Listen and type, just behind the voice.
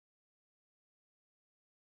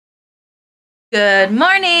Good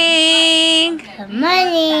morning! Good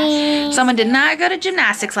morning! Someone did not go to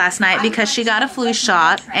gymnastics last night because she got a flu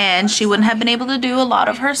shot and she wouldn't have been able to do a lot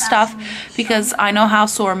of her stuff because I know how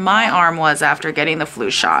sore my arm was after getting the flu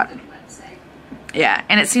shot. Yeah,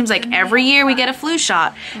 and it seems like every year we get a flu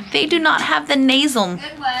shot, they do not have the nasal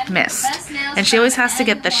mist. And she always has to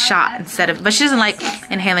get the shot instead of, but she doesn't like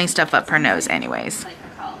inhaling stuff up her nose anyways.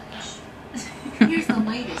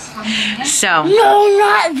 So no,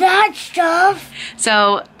 not that stuff.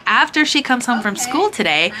 So after she comes home from school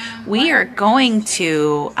today, we are going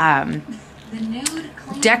to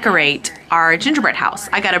decorate our gingerbread house.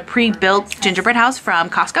 I got a pre-built gingerbread house from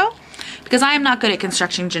Costco because I am not good at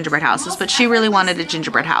constructing gingerbread houses, but she really wanted a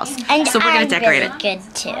gingerbread house. And so we're going to decorate it. Good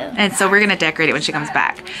too. And so we're going to decorate it when she comes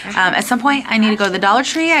back. At some point, I need to go to the Dollar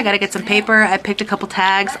Tree. I got to get some paper. I picked a couple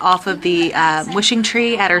tags off of the wishing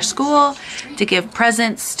tree at her school to give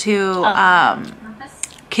presents to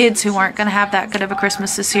kids who weren't going to have that good of a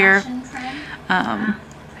Christmas this year.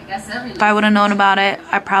 If I would have known about it,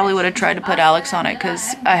 I probably would have tried to put Alex on it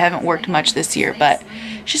because I haven't worked much this year, but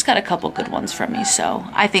she's got a couple good ones from me, so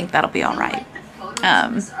I think that'll be all right.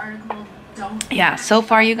 Yeah, so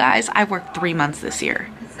far, you guys, I've worked 3 months this year.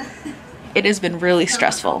 It has been really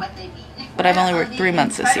stressful, but I've only worked 3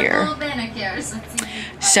 months this year.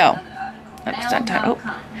 So,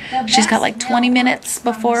 she's got like 20 minutes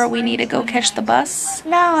before we need to go catch the bus.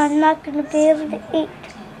 No, I'm not going to be able to eat.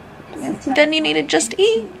 Then you need to just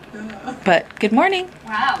eat. But good morning.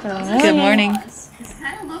 Wow. Good morning.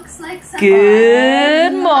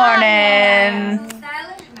 Good morning.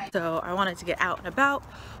 So I wanted to get out and about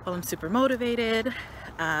while I'm super motivated.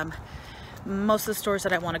 Most of the stores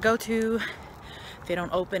that I want to go to, they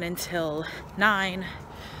don't open until 9.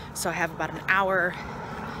 So I have about an hour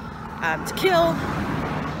to kill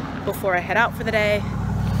before I head out for the day.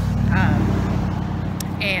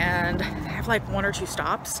 And I have like 1 or 2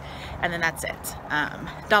 stops and then that's it.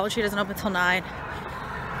 Dollar Tree doesn't open until 9.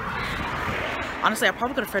 Honestly, I'll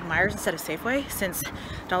probably go to Fred Meyer's instead of Safeway since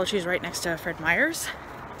Dollar Tree is right next to Fred Meyer's.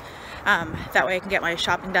 That way I can get my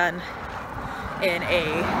shopping done in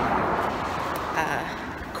a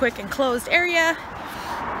quick enclosed area.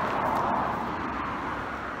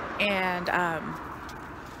 And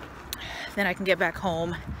then I can get back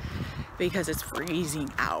home because it's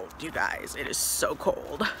freezing out, you guys. It is so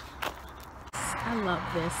cold. I love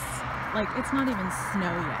this. Like, it's not even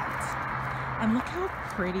snow yet. And look how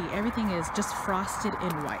pretty everything is, just frosted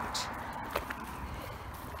in white.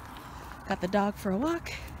 Got the dog for a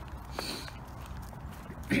walk.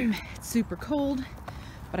 It's super cold,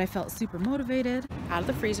 but I felt super motivated. Out of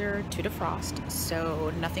the freezer to defrost,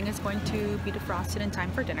 so nothing is going to be defrosted in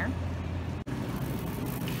time for dinner.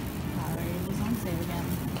 Pottery was on sale again,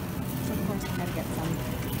 so of course I had to get some.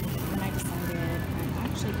 And I decided I'm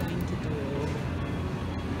actually going to do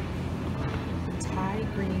Thai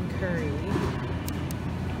green curry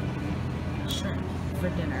shrimp for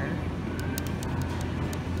dinner.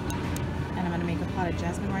 And I'm going to make a pot of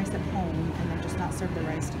jasmine rice at home and then just not serve the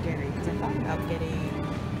rice to Gary because I thought about getting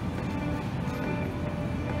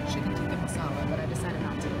chicken tikka masala, but I decided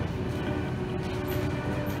not to.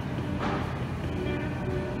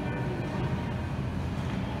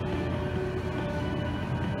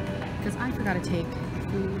 Because I forgot to take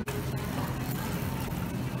food.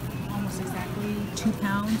 Almost exactly 2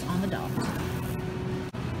 pounds on the dot.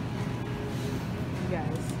 You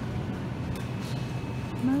guys.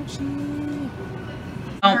 Mochi.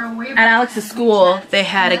 At Alex's school, they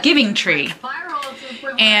had a giving tree.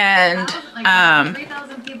 And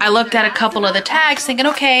I looked at a couple of the tags thinking,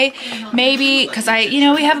 okay, maybe, because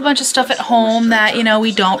we have a bunch of stuff at home that,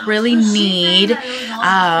 we don't really need.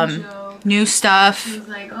 New stuff,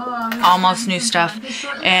 almost new stuff,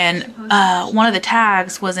 and one of the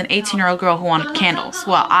tags was an 18-year-old girl who wanted candles.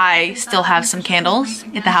 Well, I still have some candles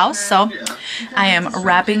at the house, so I am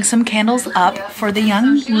wrapping some candles up for the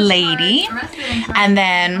young lady. And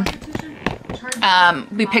then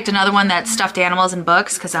we picked another one that's stuffed animals and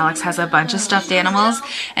books because Alex has a bunch of stuffed animals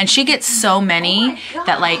and she gets so many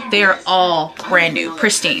that like they're all brand new,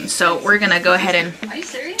 pristine. So we're gonna go ahead and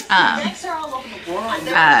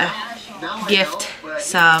gift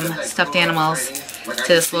some stuffed animals to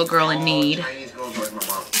this little girl in need.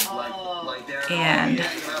 And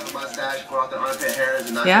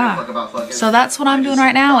yeah, so that's what I'm doing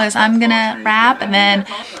right now is I'm gonna wrap, and then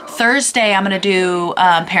Thursday I'm gonna do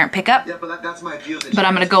parent pickup, but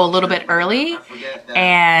I'm gonna go a little bit early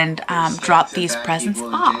and drop these presents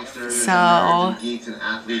off. So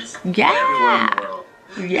yeah.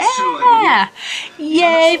 Yeah!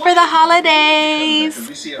 Yay for the holidays!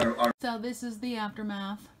 So this is the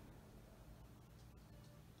aftermath.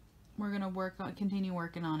 we're gonna continue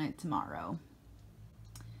working on it tomorrow.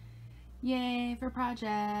 Yay for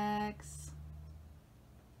projects.